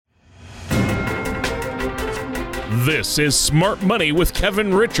This is Smart Money with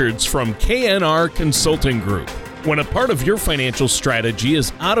Kevin Richards from KNR Consulting Group. When a part of your financial strategy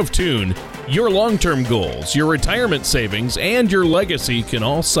is out of tune, your long-term goals, your retirement savings, and your legacy can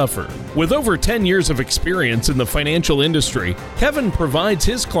all suffer. With over 10 years of experience in the financial industry, Kevin provides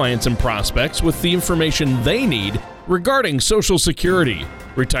his clients and prospects with the information they need regarding Social Security,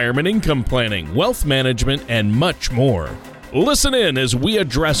 retirement income planning, wealth management, and much more. Listen in as we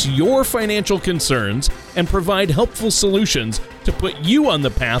address your financial concerns and provide helpful solutions to put you on the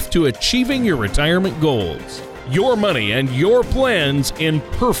path to achieving your retirement goals. Your money and your plans in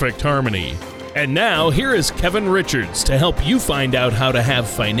perfect harmony. And now, here is Kevin Richards to help you find out how to have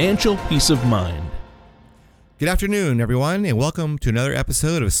financial peace of mind. Good afternoon, everyone, and welcome to another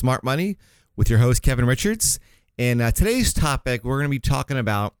episode of Smart Money with your host, Kevin Richards. And today's topic, we're going to be talking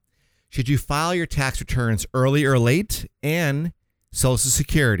about should you file your tax returns early or late, and Social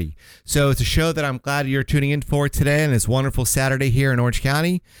Security. So it's a show that I'm glad you're tuning in for today, and it's a wonderful Saturday here in Orange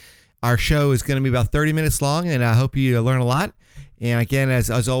County. Our show is going to be about 30 minutes long, and I hope you learn a lot. And again,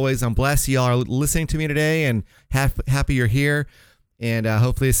 as always, I'm blessed y'all are listening to me today, and happy you're here. And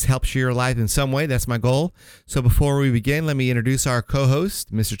hopefully this helps your life in some way. That's my goal. So before we begin, let me introduce our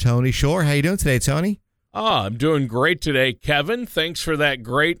co-host, Mr. Tony Shore. How you doing today, Tony? I'm doing great today, Kevin. Thanks for that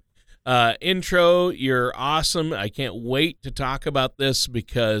great intro. You're awesome. I can't wait to talk about this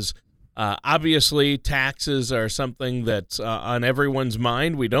because obviously taxes are something that's on everyone's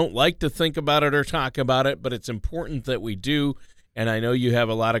mind. We don't like to think about it or talk about it, but it's important that we do. And I know you have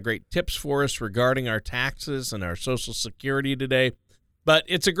a lot of great tips for us regarding our taxes and our Social Security today. But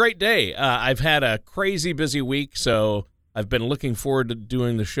it's a great day. I've had a crazy busy week, so I've been looking forward to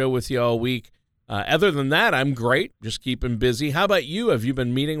doing the show with you all week. Other than that, I'm great, just keeping busy. How about you? Have you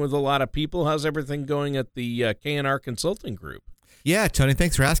been meeting with a lot of people? How's everything going at the KNR Consulting Group? Yeah, Tony,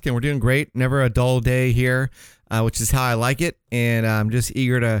 thanks for asking. We're doing great. Never a dull day here, which is how I like it. And I'm just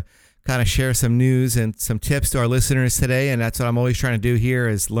eager to kind of share some news and some tips to our listeners today. And that's what I'm always trying to do here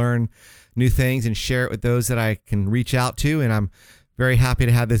is learn new things and share it with those that I can reach out to. And I'm very happy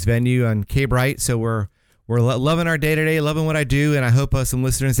to have this venue on K-Bright. So we're loving our day today, loving what I do, and I hope some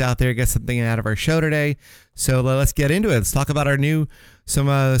listeners out there get something out of our show today. So let's get into it. Let's talk about our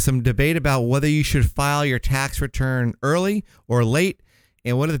some debate about whether you should file your tax return early or late,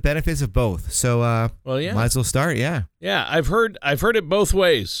 and what are the benefits of both. So, might as well start. Yeah. I've heard it both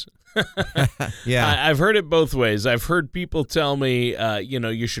ways. Yeah, I've heard it both ways. I've heard people tell me,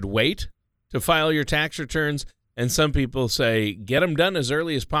 you should wait to file your tax returns, and some people say get them done as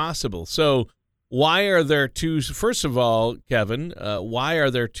early as possible. So, why are there two? First of all, Kevin, why are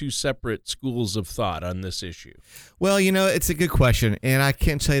there two separate schools of thought on this issue? Well, it's a good question, and I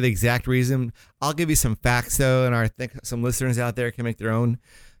can't tell you the exact reason. I'll give you some facts, though, and I think some listeners out there can make their own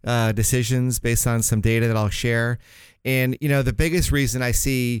decisions based on some data that I'll share. And, the biggest reason I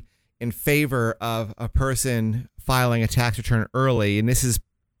see in favor of a person filing a tax return early, and this is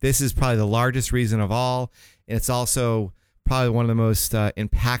probably the largest reason of all, and it's also probably one of the most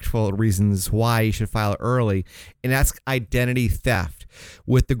impactful reasons why you should file early, and that's identity theft.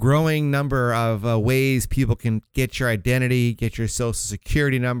 With the growing number of ways people can get your identity, get your Social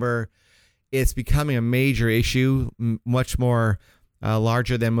Security number, it's becoming a major issue, much more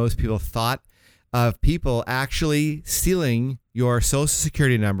larger than most people thought, of people actually stealing your Social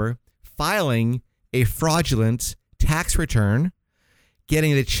Security number, filing a fraudulent tax return,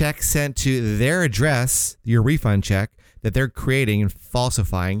 getting the check sent to their address, your refund check, that they're creating and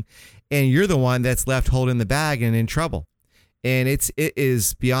falsifying, and you're the one that's left holding the bag and in trouble. And it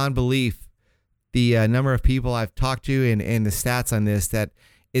is beyond belief the number of people I've talked to and the stats on this, that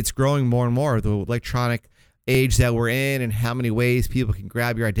it's growing more and more, the electronic age that we're in and how many ways people can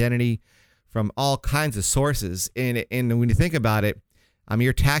grab your identity from all kinds of sources. And when you think about it,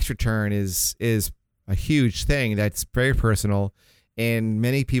 your tax return is a huge thing that's very personal, and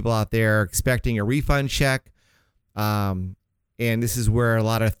many people out there are expecting a refund check. And this is where a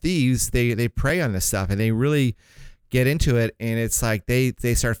lot of thieves, they prey on this stuff, and they really get into it. And it's like they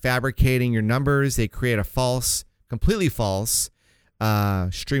start fabricating your numbers. They create a completely false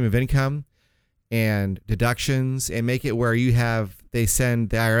stream of income and deductions, and make it where the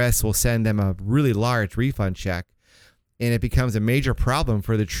IRS will send them a really large refund check. And it becomes a major problem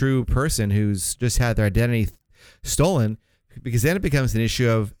for the true person who's just had their identity stolen, because then it becomes an issue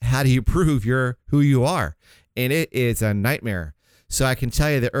of how do you prove who you are? And it is a nightmare. So I can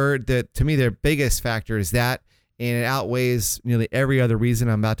tell you that to me, their biggest factor is that, and it outweighs nearly every other reason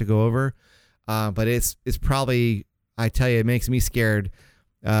I'm about to go over. But it's probably, I tell you, it makes me scared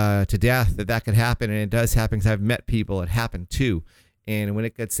to death that could happen. And it does happen, because I've met people it happened to. And when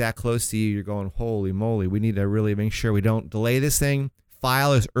it gets that close to you, you're going, holy moly, we need to really make sure we don't delay this thing.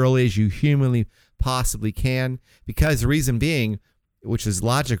 File as early as you humanly possibly can, because the reason being, which is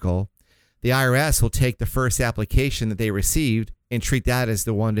logical, the IRS will take the first application that they received and treat that as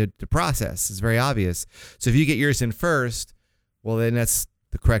the one to process. It's very obvious. So if you get yours in first, well, then that's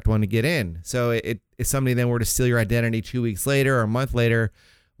the correct one to get in. So if somebody then were to steal your identity 2 weeks later or a month later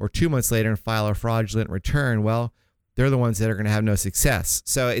or 2 months later and file a fraudulent return, well, they're the ones that are going to have no success.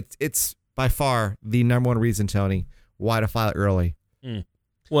 So it's by far the number one reason, Tony, why to file it early.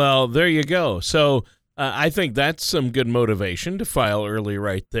 Well, there you go. So I think that's some good motivation to file early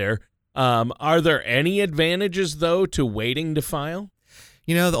right there. Are there any advantages, though, to waiting to file?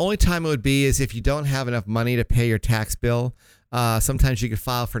 The only time it would be is if you don't have enough money to pay your tax bill. Sometimes you could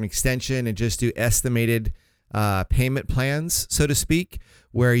file for an extension and just do estimated payment plans, so to speak,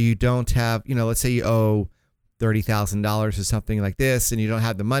 where you don't have, let's say you owe $30,000 or something like this and you don't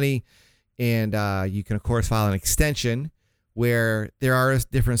have the money, and you can, of course, file an extension, where there are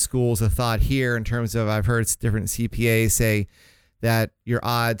different schools of thought here in terms of, I've heard different CPAs say that your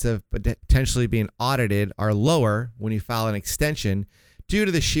odds of potentially being audited are lower when you file an extension due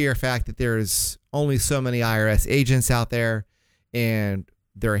to the sheer fact that there's only so many IRS agents out there and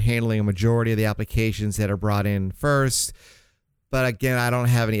they're handling a majority of the applications that are brought in first. But again, I don't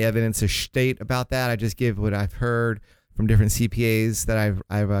have any evidence to state about that. I just give what I've heard from different CPAs that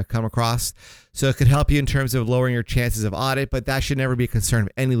I've come across. So it could help you in terms of lowering your chances of audit, but that should never be a concern of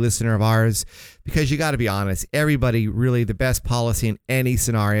any listener of ours, because you got to be honest. Everybody, really, the best policy in any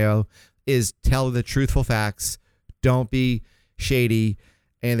scenario is tell the truthful facts. Don't be shady.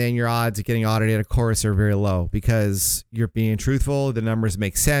 And then your odds of getting audited, of course, are very low because you're being truthful. The numbers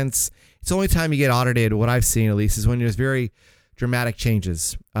make sense. It's the only time you get audited, what I've seen at least, is when there's very dramatic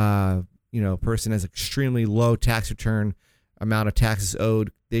changes. Person has extremely low tax return amount of taxes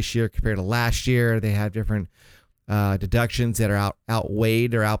owed this year compared to last year. They have different deductions that are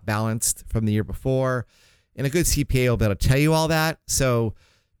outweighed or outbalanced from the year before. And a good CPA will be able to tell you all that. So,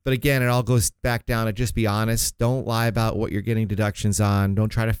 but again, it all goes back down to just be honest. Don't lie about what you're getting deductions on. Don't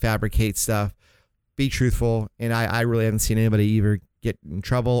try to fabricate stuff. Be truthful. And I really haven't seen anybody either get in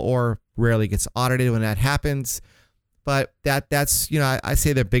trouble or rarely gets audited when that happens. But that's I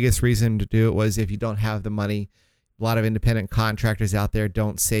say the biggest reason to do it was if you don't have the money. A lot of independent contractors out there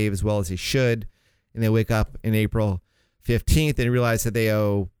don't save as well as they should, and they wake up in April 15th and realize that they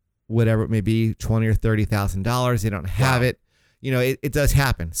owe whatever it may be, $20,000 or $30,000. They don't have it. It does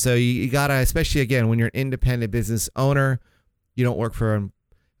happen. So you gotta, especially again when you're an independent business owner, you don't work for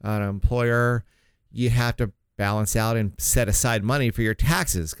an employer. You have to balance out and set aside money for your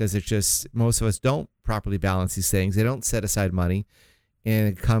taxes, because it's just most of us don't properly balance these things. They don't set aside money,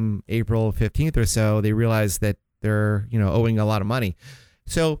 and come April 15th or so, they realize that they're owing a lot of money.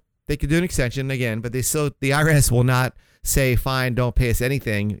 So they could do an extension again, but the IRS will not say, fine, don't pay us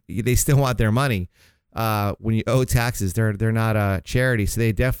anything. They still want their money. When you owe taxes, they're not a charity, so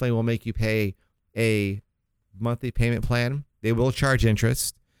they definitely will make you pay a monthly payment plan. They will charge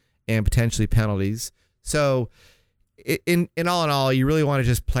interest and potentially penalties. So in all, you really want to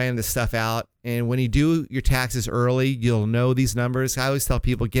just plan this stuff out. And when you do your taxes early, you'll know these numbers. I always tell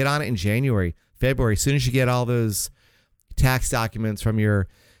people, get on it in January, February. As soon as you get all those tax documents from your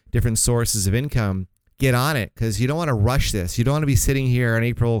different sources of income, get on it, because you don't want to rush this. You don't want to be sitting here on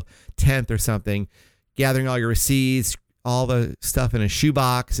April 10th or something, gathering all your receipts, all the stuff in a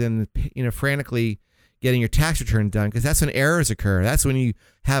shoebox, and frantically getting your tax return done, because that's when errors occur. That's when you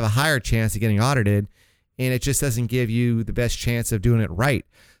have a higher chance of getting audited, and it just doesn't give you the best chance of doing it right.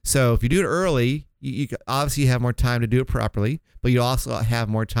 So if you do it early, you obviously have more time to do it properly, but you also have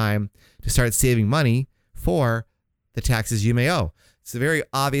more time to start saving money for the taxes you may owe. It's a very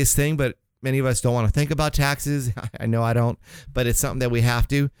obvious thing, but many of us don't want to think about taxes. I know I don't, but it's something that we have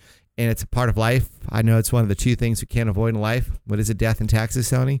to, and it's a part of life. I know it's one of the two things we can't avoid in life. What is it? Death and taxes,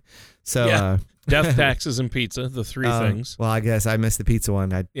 Tony? So, yeah. Death, taxes, and pizza, the three things. Well, I guess I missed the pizza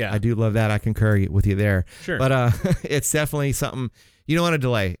one. I do love that. I concur with you there. Sure. But it's definitely something you don't want to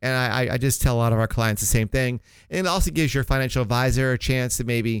delay. And I just tell a lot of our clients the same thing. And it also gives your financial advisor a chance to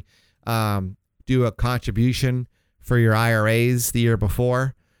maybe do a contribution for your IRAs the year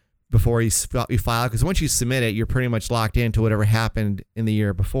before you file. Because once you submit it, you're pretty much locked into whatever happened in the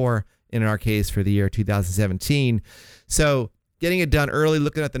year before, in our case for the year 2017. So getting it done early,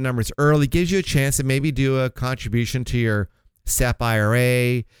 looking at the numbers early, gives you a chance to maybe do a contribution to your SEP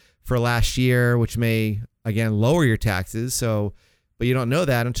IRA for last year, which may, again, lower your taxes. So, but you don't know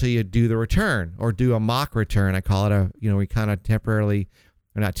that until you do the return or do a mock return. I call it we kind of temporarily,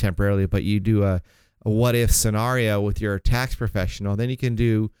 or not temporarily, but you do a a what if scenario with your tax professional, then you can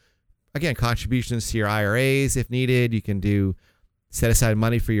do, again, contributions to your IRAs if needed. You can do set aside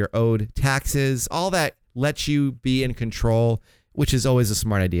money for your owed taxes. All that lets you be in control, which is always a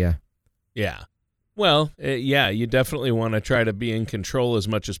smart idea. Yeah. Well, you definitely want to try to be in control as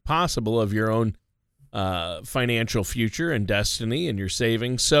much as possible of your own financial future and destiny and your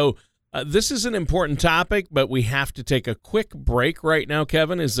savings. So this is an important topic, but we have to take a quick break right now.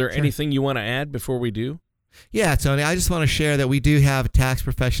 Kevin, is there anything you want to add before we do? Yeah, Tony, I just want to share that we do have tax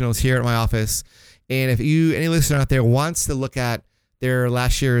professionals here at my office. And if any listener out there wants to look at their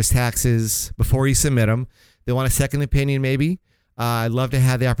last year's taxes before you submit them, they want a second opinion maybe, I'd love to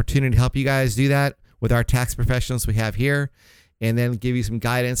have the opportunity to help you guys do that with our tax professionals we have here, and then give you some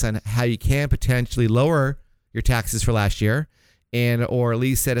guidance on how you can potentially lower your taxes for last year, and or at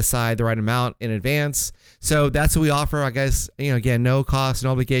least set aside the right amount in advance. So that's what we offer. I guess, again, no cost,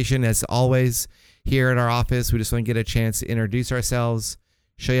 no obligation, as always here at our office. We just want to get a chance to introduce ourselves,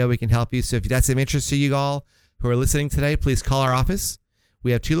 show you how we can help you. So if that's of interest to you all who are listening today, please call our office.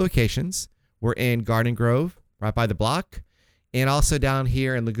 We have 2 locations. We're in Garden Grove, right by the block, and also down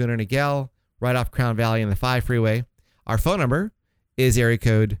here in Laguna Niguel, right off Crown Valley and the 5 freeway. Our phone number is area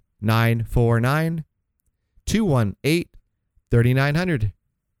code 949-218-3900.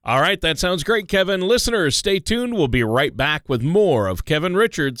 All right, that sounds great, Kevin. Listeners, stay tuned. We'll be right back with more of Kevin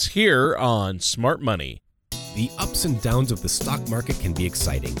Richards here on Smart Money. The ups and downs of the stock market can be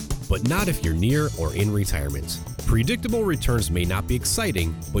exciting, but not if you're near or in retirement. Predictable returns may not be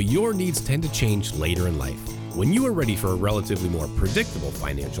exciting, but your needs tend to change later in life. When you are ready for a relatively more predictable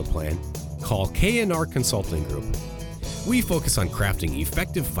financial plan, call K&R Consulting Group. We focus on crafting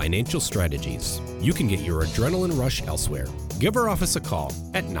effective financial strategies. You can get your adrenaline rush elsewhere. Give our office a call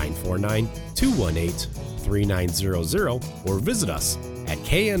at 949-218-3900 or visit us at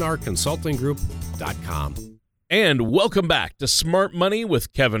knrconsultinggroup.com. And welcome back to Smart Money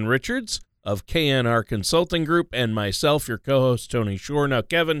with Kevin Richards of K&R Consulting Group and myself, your co-host, Tony Shore. Now,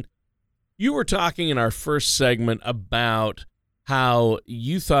 Kevin, you were talking in our first segment about how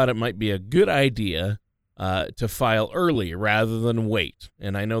you thought it might be a good idea to file early rather than wait.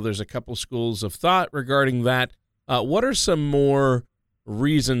 And I know there's a couple schools of thought regarding that. What are some more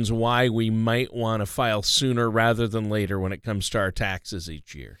reasons why we might want to file sooner rather than later when it comes to our taxes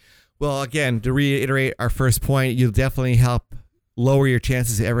each year? Well, again, to reiterate our first point, you'll definitely help lower your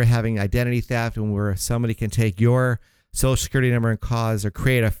chances of ever having identity theft, and where somebody can take your Social Security number and cause or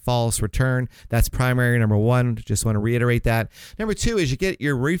create a false return. That's primary number one. Just want to reiterate that. Number 2 is you get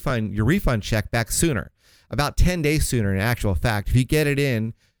your refund check back sooner, about 10 days sooner in actual fact. If you get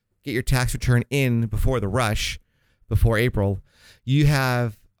your tax return in before the rush, before April, you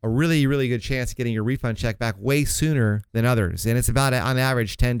have a really, really good chance of getting your refund check back way sooner than others. And it's about, on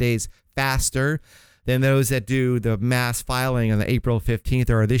average, 10 days faster than those that do the mass filing on the April 15th,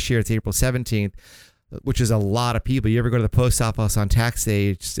 or this year it's April 17th, which is a lot of people. You ever go to the post office on tax day,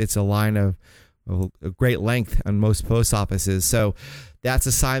 it's a line of a great length on most post offices. So that's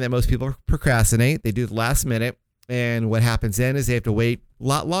a sign that most people procrastinate. They do it last minute. And what happens then is they have to wait a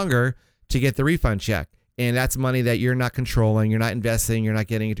lot longer to get the refund check. And that's money that you're not controlling, you're not investing, you're not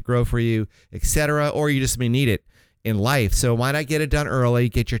getting it to grow for you, etc. Or you just may need it in life. So why not get it done early,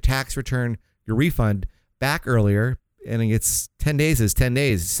 get your tax return, your refund back earlier, and it's 10 days is 10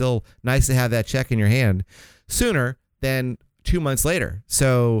 days. It's still nice to have that check in your hand sooner than 2 months later.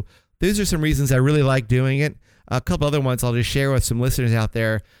 So those are some reasons I really like doing it. A couple other ones I'll just share with some listeners out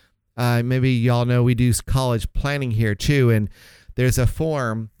there. Maybe y'all know we do college planning here too, and there's a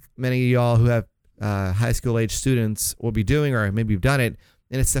form many of y'all who have high school age students will be doing, or maybe you've done it,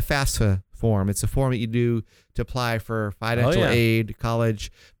 and it's the FAFSA form. It's a form that you do to apply for financial aid,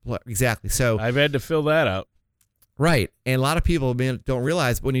 college. Exactly. So I've had to fill that out. Right. And a lot of people don't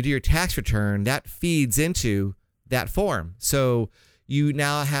realize, but when you do your tax return, that feeds into that form. So you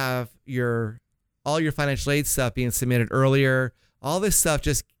now have all your financial aid stuff being submitted earlier. All this stuff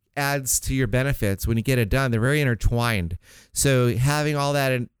just adds to your benefits when you get it done. They're very intertwined. So having all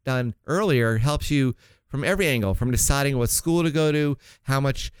that done earlier helps you from every angle, from deciding what school to go to, how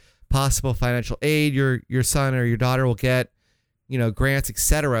much possible financial aid your son or your daughter will get, grants,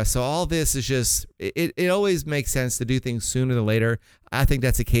 etc. So all this is just, it always makes sense to do things sooner than later. I think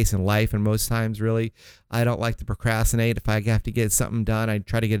that's the case in life, and most times, really. I don't like to procrastinate. If I have to get something done, I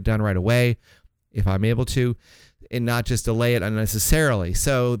try to get it done right away if I'm able to, and not just delay it unnecessarily.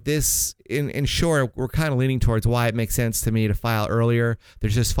 So this, in short, we're kind of leaning towards why it makes sense to me to file earlier.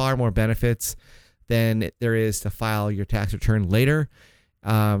 There's just far more benefits than there is to file your tax return later.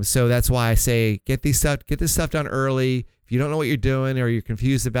 So that's why I say get this stuff done early. If you don't know what you're doing, or you're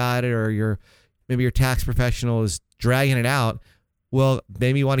confused about it, or you're maybe your tax professional is dragging it out, well,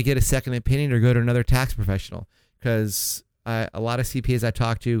 maybe you want to get a second opinion or go to another tax professional, because a lot of CPAs I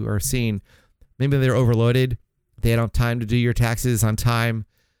talk to are seeing maybe they're overloaded. They don't have time to do your taxes on time.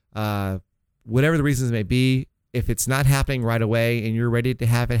 Whatever the reasons may be, if it's not happening right away and you're ready to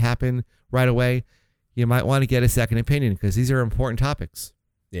have it happen right away, you might want to get a second opinion, because these are important topics.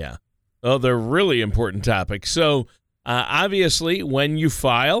 Yeah. Oh, they're really important topics. So obviously, when you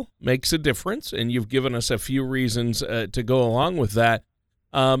file makes a difference, and you've given us a few reasons to go along with that.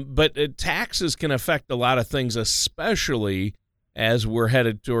 But taxes can affect a lot of things, especially as we're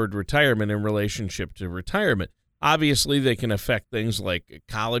headed toward retirement in relationship to retirement. Obviously, they can affect things like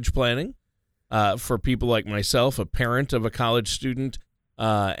college planning for people like myself, a parent of a college student.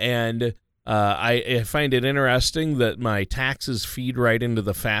 And I find it interesting that my taxes feed right into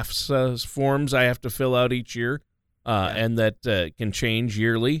the FAFSA forms I have to fill out each year. And that can change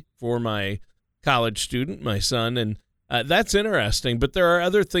yearly for my college student, my son, and that's interesting. But there are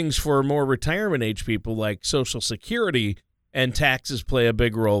other things for more retirement age people, like Social Security, and taxes play a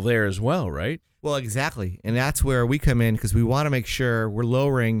big role there as well, right? Well, exactly. And that's where we come in, because we want to make sure we're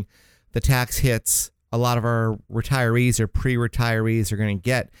lowering the tax hits a lot of our retirees or pre-retirees are going to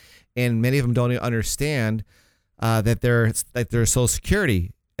get. And many of them don't understand that their Social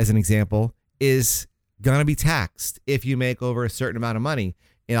Security, as an example, is going to be taxed if you make over a certain amount of money.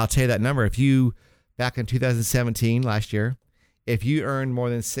 And I'll tell you that number. If you, back in 2017, last year, if you earned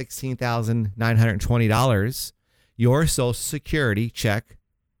more than $16,920, your Social Security check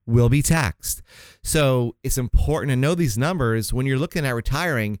will be taxed. So it's important to know these numbers. When you're looking at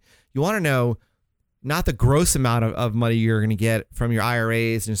retiring, you want to know not the gross amount of money you're going to get from your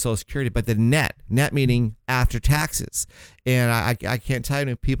IRAs and Social Security, but the net meaning after taxes. And I can't tell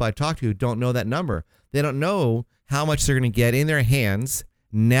you people I talk to who don't know that number. They don't know how much they're going to get in their hands,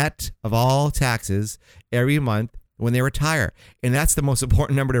 net of all taxes, every month when they retire. And that's the most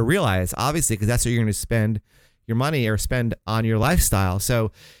important number to realize, obviously, because that's what you're going to spend your money or spend on your lifestyle.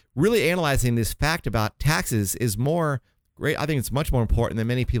 So really analyzing this fact about taxes is more great. I think it's much more important than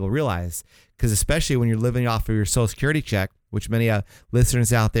many people realize, because especially when you're living off of your Social Security check, which many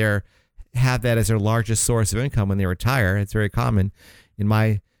listeners out there have that as their largest source of income when they retire. It's very common in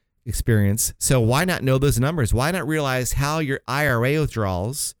my experience. So why not know those numbers? Why not realize how your IRA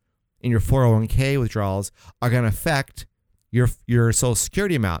withdrawals and your 401k withdrawals are going to affect your Social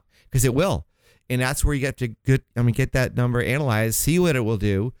Security amount? Because it will. And that's where you get to get that number analyzed, see what it will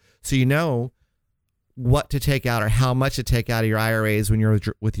do, so you know what to take out or how much to take out of your IRAs when you're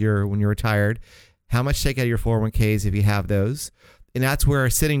retired, how much to take out of your 401ks if you have those. And that's where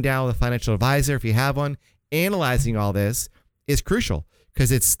sitting down with a financial advisor, if you have one, analyzing all this is crucial,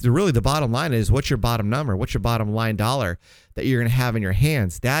 because it's really the bottom line is, what's your bottom number? What's your bottom line dollar that you're going to have in your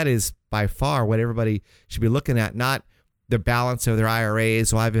hands? That is by far what everybody should be looking at, not the balance of their IRAs.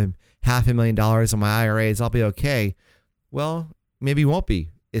 So I've been $500,000 on my IRAs, I'll be okay. Well, maybe you won't be,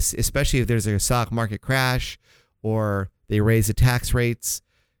 especially if there's a stock market crash or they raise the tax rates.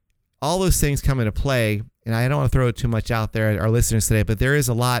 All those things come into play. And I don't want to throw too much out there at our listeners today, but there is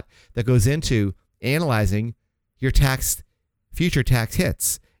a lot that goes into analyzing your future tax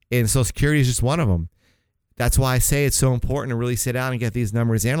hits. And Social Security is just one of them. That's why I say it's so important to really sit down and get these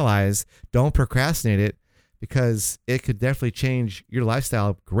numbers analyzed. Don't procrastinate it, because it could definitely change your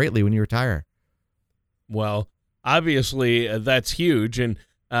lifestyle greatly when you retire. Well, obviously, that's huge. And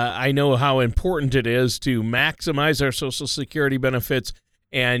I know how important it is to maximize our Social Security benefits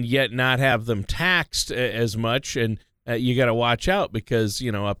and yet not have them taxed as much. And you got to watch out, because,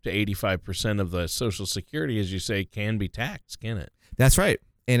 up to 85% of the Social Security, as you say, can be taxed, can it? That's right.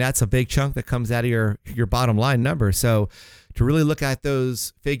 And that's a big chunk that comes out of your bottom line number. So to really look at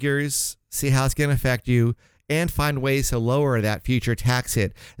those figures, see how it's going to affect you, and find ways to lower that future tax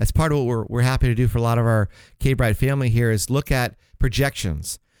hit. That's part of what we're happy to do for a lot of our K-Bride family here, is look at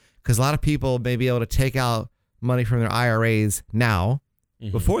projections. Because a lot of people may be able to take out money from their IRAs now,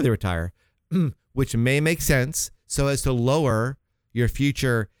 before they retire, which may make sense, so as to lower your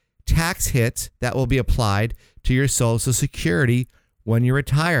future tax hit that will be applied to your Social Security when you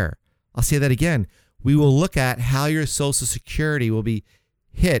retire. I'll say that again. We will look at how your Social Security will be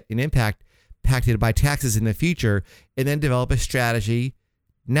hit and impacted by taxes in the future, and then develop a strategy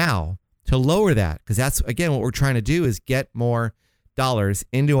now to lower that. Because that's, again, what we're trying to do is get more dollars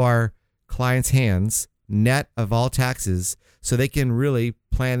into our clients' hands, net of all taxes, so they can really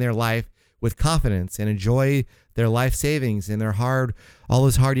plan their life with confidence and enjoy their life savings and all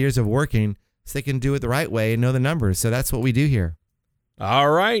those hard years of working, so they can do it the right way and know the numbers. So that's what we do here.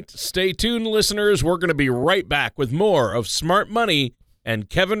 All right. Stay tuned, listeners. We're going to be right back with more of Smart Money and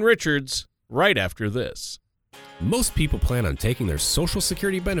Kevin Richards right after this. Most people plan on taking their Social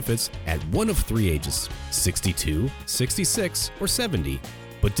Security benefits at one of three ages, 62, 66, or 70.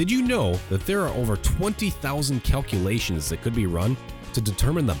 But did you know that there are over 20,000 calculations that could be run to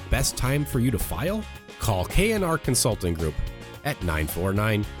determine the best time for you to file? Call KNR Consulting Group at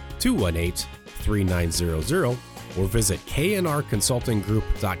 949-218-3900 or visit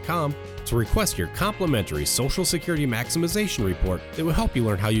knrconsultinggroup.com to request your complimentary Social Security maximization report that will help you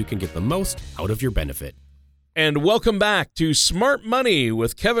learn how you can get the most out of your benefit. And welcome back to Smart Money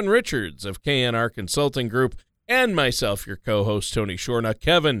with Kevin Richards of KNR Consulting Group and myself, your co-host, Tony Shore. Now,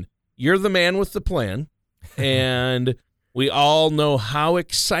 Kevin, you're the man with the plan, and we all know how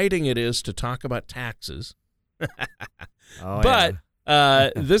exciting it is to talk about taxes. But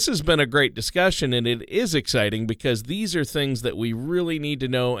this has been a great discussion, and it is exciting because these are things that we really need to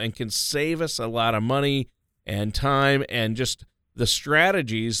know and can save us a lot of money and time and just the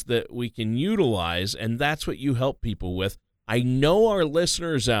strategies that we can utilize, and that's what you help people with. I know our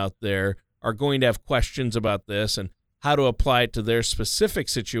listeners out there are going to have questions about this and how to apply it to their specific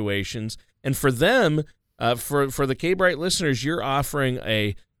situations. And for them, for the K-Bright listeners, you're offering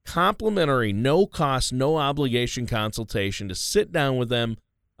a complimentary, no-cost, no-obligation consultation to sit down with them,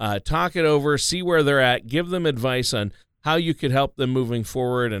 talk it over, see where they're at, give them advice on how you could help them moving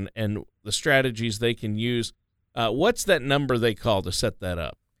forward and the strategies they can use. What's that number they call to set that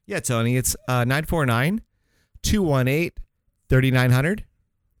up? Yeah, Tony, it's 949-218-3900.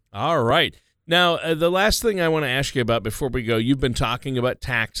 All right. Now, the last thing I want to ask you about before we go, you've been talking about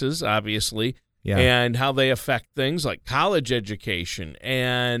taxes, obviously, and how they affect things like college education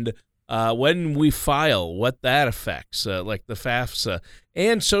and when we file, what that affects, like the FAFSA,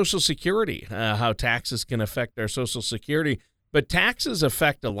 and Social Security, how taxes can affect our Social Security. But taxes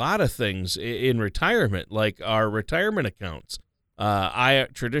affect a lot of things in retirement, like our retirement accounts,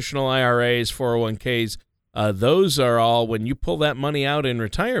 traditional IRAs, 401ks. Those are all, when you pull that money out in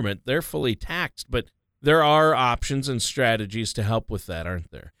retirement, they're fully taxed. But there are options and strategies to help with that,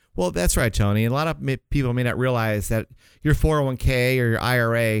 aren't there? Well, that's right, Tony. A lot of people may not realize that your 401k or your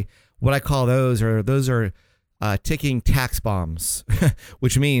IRA, what I call those are ticking tax bombs,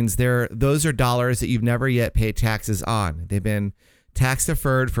 which means those are dollars that you've never yet paid taxes on. They've been tax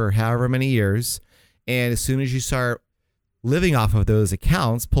deferred for however many years, and as soon as you start living off of those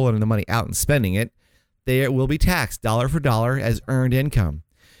accounts, pulling the money out and spending it, they will be taxed dollar for dollar as earned income.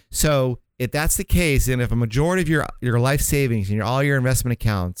 So if that's the case, and if a majority of your life savings and all your investment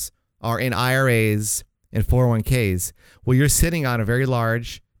accounts are in IRAs and 401ks, well, you're sitting on a very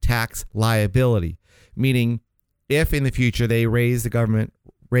large tax liability, meaning if in the future the government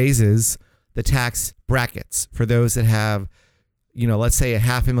raises the tax brackets for those that have, let's say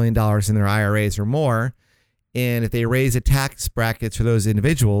 $500,000 in their IRAs or more, and if they raise the tax brackets for those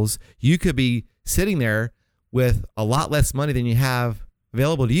individuals, you could be sitting there with a lot less money than you have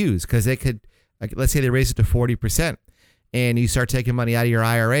available to use, because they could, let's say they raise it to 40%, and you start taking money out of your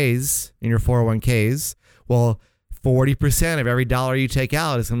IRAs and your 401ks. Well, 40% of every dollar you take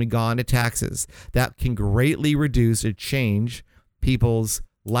out is going to be gone to taxes. That can greatly reduce or change people's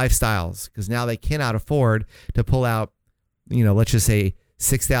lifestyles, because now they cannot afford to pull out, let's just say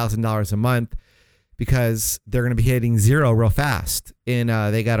 $6,000 a month, because they're going to be hitting zero real fast, and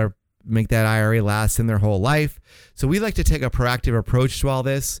they got to make that IRA last in their whole life. So we like to take a proactive approach to all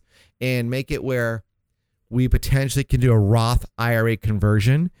this and make it where we potentially can do a Roth IRA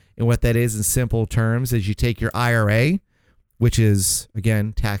conversion. And what that is in simple terms is you take your IRA, which is,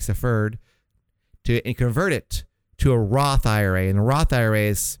 again, tax deferred, and convert it to a Roth IRA. And a Roth IRA,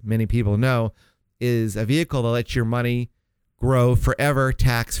 as many people know, is a vehicle that lets your money grow forever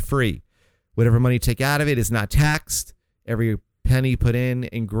tax-free. Whatever money you take out of it is not taxed. Every penny put in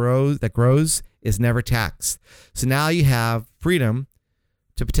and grows is never taxed. So now you have freedom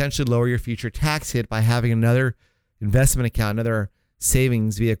to potentially lower your future tax hit by having another investment account, another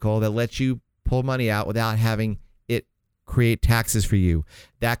savings vehicle that lets you pull money out without having it create taxes for you.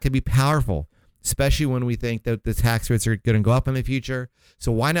 That could be powerful, especially when we think that the tax rates are going to go up in the future.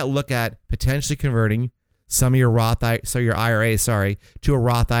 So why not look at potentially converting some of your IRA to a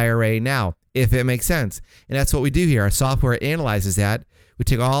Roth IRA now, if it makes sense. And that's what we do here. Our software analyzes that. We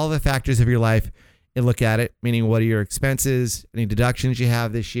take all the factors of your life and look at it, meaning what are your expenses, any deductions you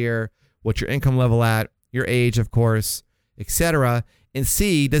have this year, what's your income level at, your age, of course, etc., and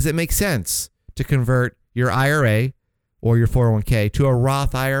see, does it make sense to convert your IRA or your 401k to a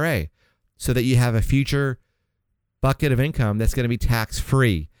Roth IRA so that you have a future bucket of income that's going to be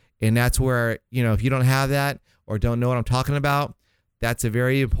tax-free. And that's where, if you don't have that or don't know what I'm talking about, that's a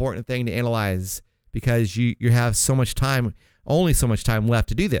very important thing to analyze, because you have only so much time left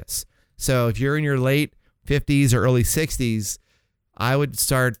to do this. So if you're in your late 50s or early 60s, I would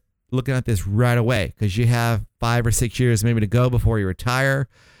start looking at this right away because you have 5 or 6 years maybe to go before you retire.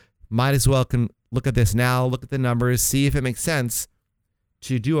 Might as well look at this now, look at the numbers, see if it makes sense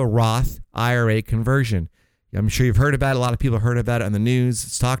to do a Roth IRA conversion. I'm sure you've heard about it. A lot of people have heard about it on the news.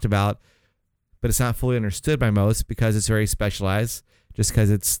 It's talked about, but it's not fully understood by most because it's very specialized, just because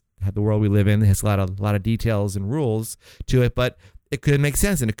it's the world we live in. It has a lot of details and rules to it, but it could make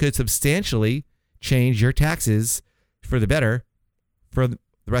sense, and it could substantially change your taxes for the better for the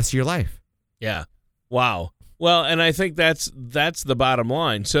rest of your life. Yeah. Wow. Well, and I think that's the bottom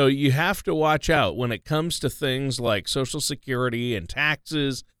line. So you have to watch out when it comes to things like Social Security and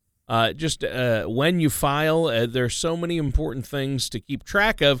taxes. When you file, there's so many important things to keep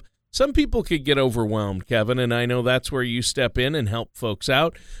track of. Some people could get overwhelmed, Kevin, and I know that's where you step in and help folks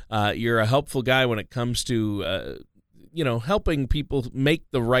out. You're a helpful guy when it comes to helping people make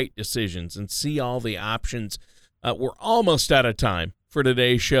the right decisions and see all the options. We're almost out of time for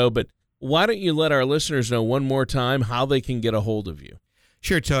today's show, but why don't you let our listeners know one more time how they can get a hold of you?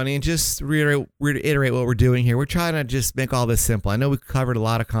 Sure, Tony, and just reiterate what we're doing here. We're trying to just make all this simple. I know we covered a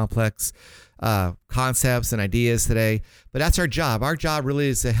lot of complex concepts and ideas today, but that's our job. Our job really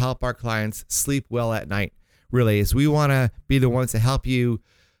is to help our clients sleep well at night, really, is we want to be the ones to help you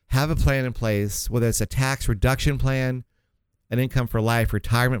have a plan in place, whether it's a tax reduction plan, an income for life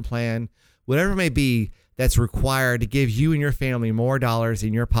retirement plan, whatever it may be that's required to give you and your family more dollars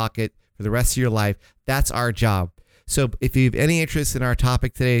in your pocket for the rest of your life. That's our job. So if you have any interest in our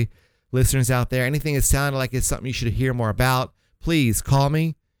topic today, listeners out there, anything that sounded like it's something you should hear more about, please call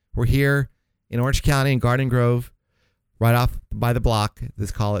me. We're here in Orange County in Garden Grove, right off by the block.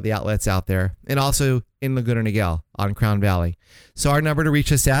 Let's call it the outlets out there. And also in Laguna Niguel on Crown Valley. So our number to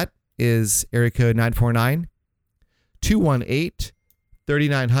reach us at is area code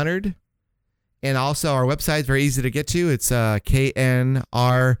 949-218-3900. And also our website is very easy to get to. It's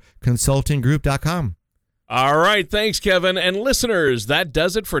knrconsultinggroup.com. All right. Thanks, Kevin. And listeners, that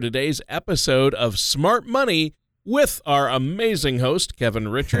does it for today's episode of Smart Money with our amazing host, Kevin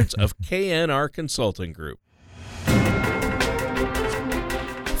Richards of KNR Consulting Group.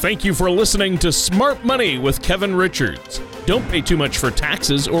 Thank you for listening to Smart Money with Kevin Richards. Don't pay too much for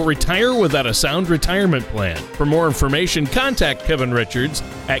taxes or retire without a sound retirement plan. For more information, contact Kevin Richards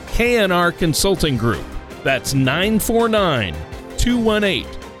at KNR Consulting Group. That's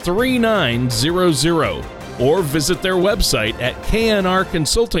 949-218-3900. Or visit their website at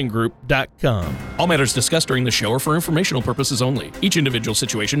knrconsultinggroup.com. All matters discussed during the show are for informational purposes only. Each individual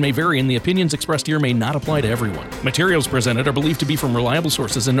situation may vary, and the opinions expressed here may not apply to everyone. Materials presented are believed to be from reliable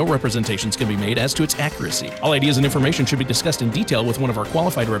sources, and no representations can be made as to its accuracy. All ideas and information should be discussed in detail with one of our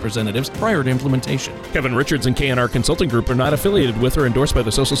qualified representatives prior to implementation. Kevin Richards and KNR Consulting Group are not affiliated with or endorsed by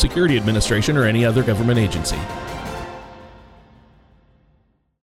the Social Security Administration or any other government agency.